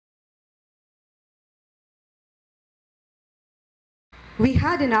We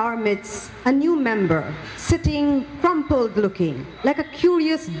had in our midst a new member, sitting crumpled looking, like a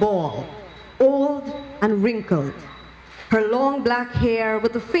curious ball, old and wrinkled. Her long black hair,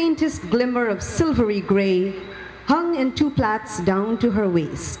 with the faintest glimmer of silvery gray, hung in two plaits down to her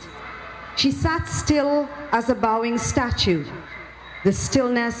waist. She sat still as a bowing statue, the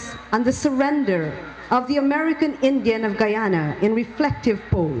stillness and the surrender of the American Indian of Guyana in reflective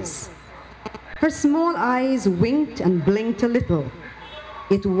pose. Her small eyes winked and blinked a little.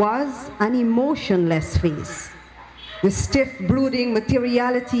 It was an emotionless face. The stiff, brooding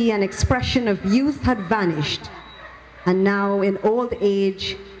materiality and expression of youth had vanished, and now in old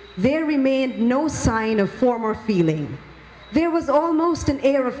age, there remained no sign of former feeling. There was almost an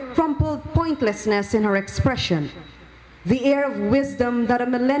air of crumpled pointlessness in her expression, the air of wisdom that a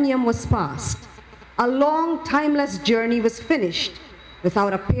millennium was past. A long, timeless journey was finished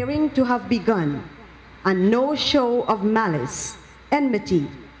without appearing to have begun, and no show of malice, enmity,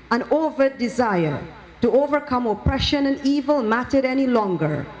 and overt desire to overcome oppression and evil mattered any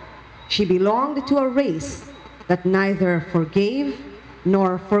longer. She belonged to a race that neither forgave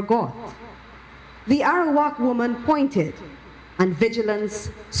nor forgot. The Arawak woman pointed, and Vigilance,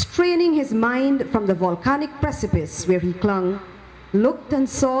 straining his mind from the volcanic precipice where he clung, looked and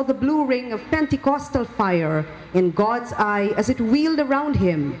saw the blue ring of Pentecostal fire in God's eye as it wheeled around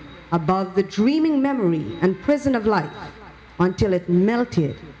him above the dreaming memory and prison of life, until it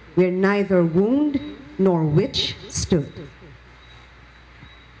melted where neither wound nor witch stood.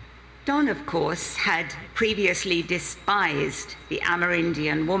 Don, of course, had previously despised the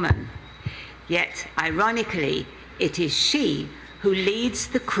Amerindian woman, yet, ironically, it is she who leads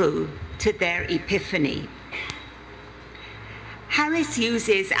the crew to their epiphany. Harris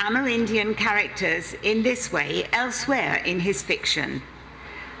uses Amerindian characters in this way elsewhere in his fiction,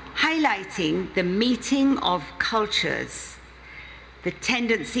 highlighting the meeting of cultures, the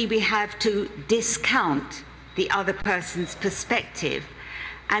tendency we have to discount the other person's perspective,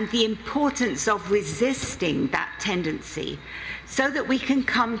 and the importance of resisting that tendency so that we can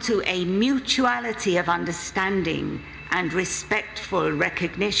come to a mutuality of understanding and respectful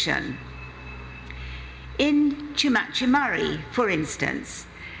recognition. In Chumachimari, for instance,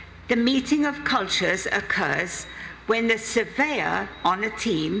 the meeting of cultures occurs when the surveyor on a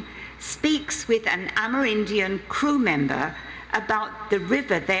team speaks with an Amerindian crew member about the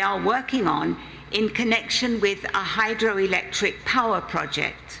river they are working on in connection with a hydroelectric power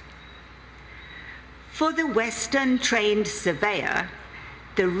project. For the Western-trained surveyor,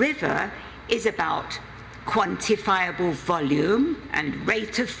 the river is about quantifiable volume and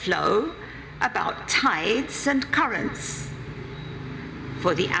rate of flow, about tides and currents.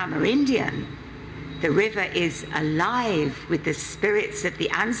 For the Amerindian, the river is alive with the spirits of the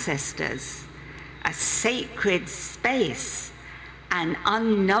ancestors, a sacred space, an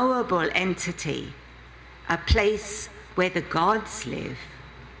unknowable entity, a place where the gods live.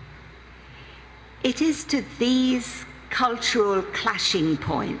 It is to these cultural clashing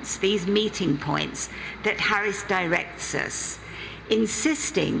points, these meeting points, that Harris directs us,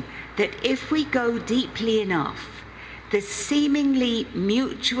 insisting that if we go deeply enough, the seemingly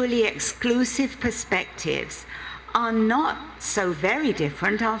mutually exclusive perspectives are not so very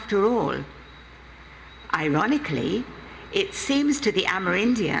different after all. Ironically, it seems to the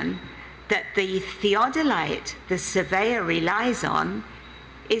Amerindian that the theodolite the surveyor relies on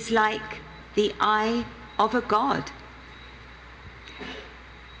is like the eye of a god.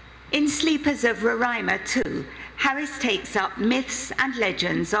 In Sleepers of Roraima, too, Harris takes up myths and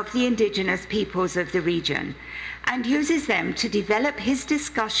legends of the indigenous peoples of the region and uses them to develop his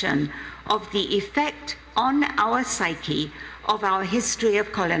discussion of the effect on our psyche of our history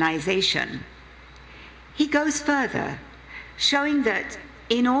of colonization. He goes further, showing that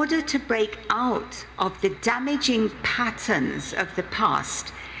in order to break out of the damaging patterns of the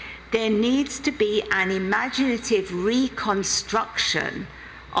past, there needs to be an imaginative reconstruction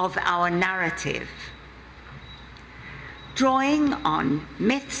of our narrative. Drawing on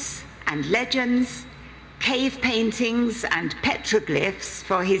myths and legends, cave paintings and petroglyphs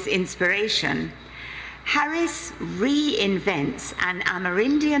for his inspiration, Harris reinvents an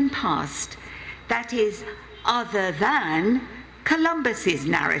Amerindian past that is other than Columbus's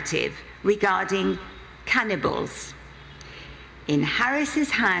narrative regarding cannibals. In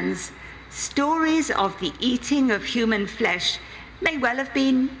Harris's hands, stories of the eating of human flesh may well have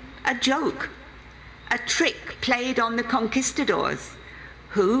been a joke, a trick played on the conquistadors,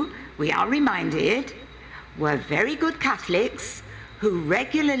 who, we are reminded, were very good Catholics who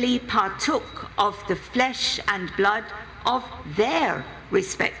regularly partook of the flesh and blood of their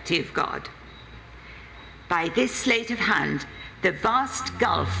respective God. By this sleight of hand, the vast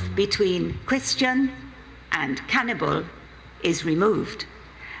gulf between Christian and cannibal is removed,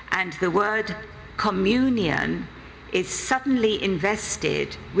 and the word communion is suddenly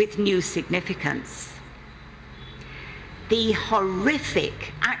invested with new significance. The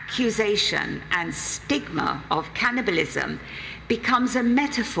horrific accusation and stigma of cannibalism becomes a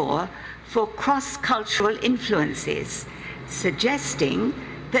metaphor for cross-cultural influences, suggesting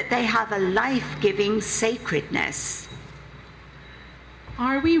that they have a life-giving sacredness.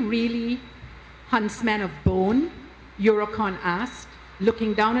 Are we really huntsmen of bone? Eurocon asked,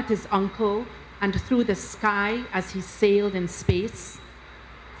 looking down at his uncle and through the sky as he sailed in space.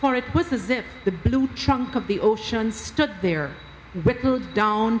 For it was as if the blue trunk of the ocean stood there, whittled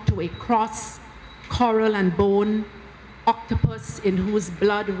down to a cross, coral and bone, octopus in whose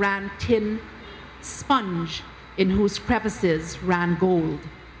blood ran tin, sponge in whose crevices ran gold.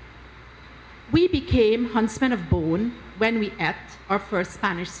 We became huntsmen of bone when we ate our first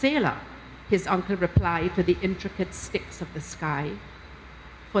Spanish sailor, his uncle replied to the intricate sticks of the sky.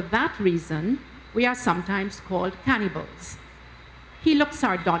 For that reason, we are sometimes called cannibals. He looked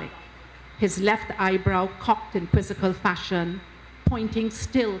sardonic, his left eyebrow cocked in quizzical fashion, pointing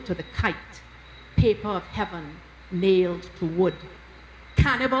still to the kite, paper of heaven nailed to wood.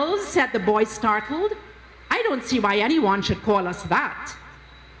 Cannibals, said the boy startled. I don't see why anyone should call us that.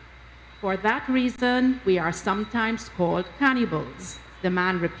 For that reason, we are sometimes called cannibals, the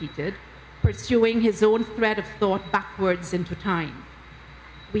man repeated, pursuing his own thread of thought backwards into time.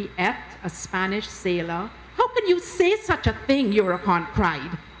 We ate a Spanish sailor. How can you say such a thing, Eurocon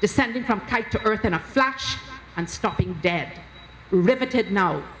cried, descending from kite to earth in a flash and stopping dead, riveted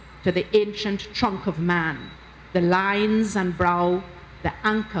now to the ancient trunk of man, the lines and brow, the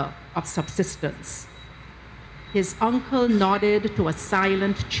anchor of subsistence. His uncle nodded to a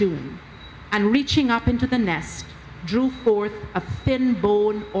silent tune, and reaching up into the nest, drew forth a thin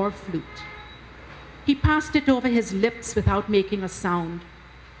bone or flute. He passed it over his lips without making a sound,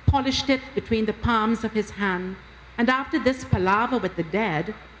 polished it between the palms of his hand, and after this palaver with the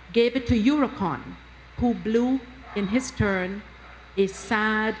dead, gave it to Eurocon, who blew, in his turn, a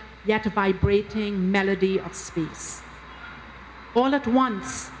sad yet vibrating melody of space. All at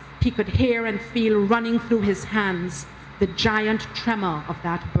once, he could hear and feel running through his hands the giant tremor of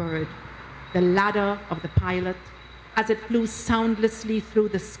that bird, the ladder of the pilot, as it flew soundlessly through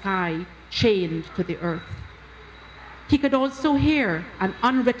the sky, chained to the earth. He could also hear an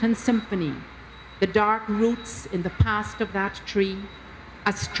unwritten symphony, the dark roots in the past of that tree,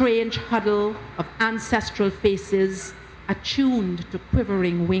 a strange huddle of ancestral faces attuned to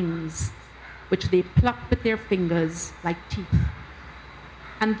quivering wings, which they plucked with their fingers like teeth.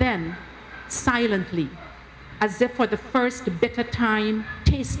 And then, silently, as if for the first bitter time,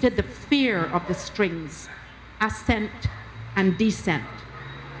 tasted the fear of the strings, ascent and descent,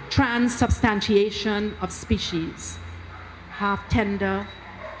 transubstantiation of species, half tender,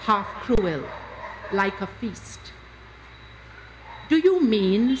 half cruel, like a feast. Do you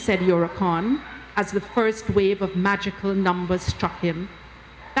mean, said Eurocon, as the first wave of magical numbers struck him,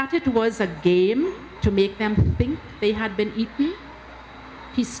 that it was a game to make them think they had been eaten?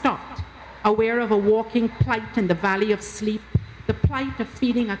 He stopped, aware of a walking plight in the valley of sleep, the plight of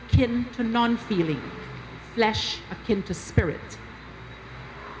feeling akin to non-feeling, flesh akin to spirit.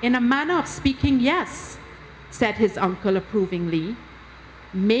 In a manner of speaking, yes, said his uncle approvingly.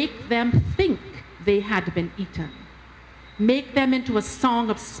 Make them think they had been eaten. Make them into a song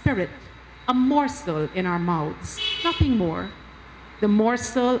of spirit, a morsel in our mouths, nothing more. The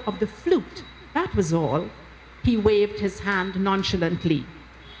morsel of the flute, that was all. He waved his hand nonchalantly.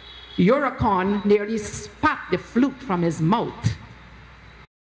 Eurocon nearly spat the flute from his mouth.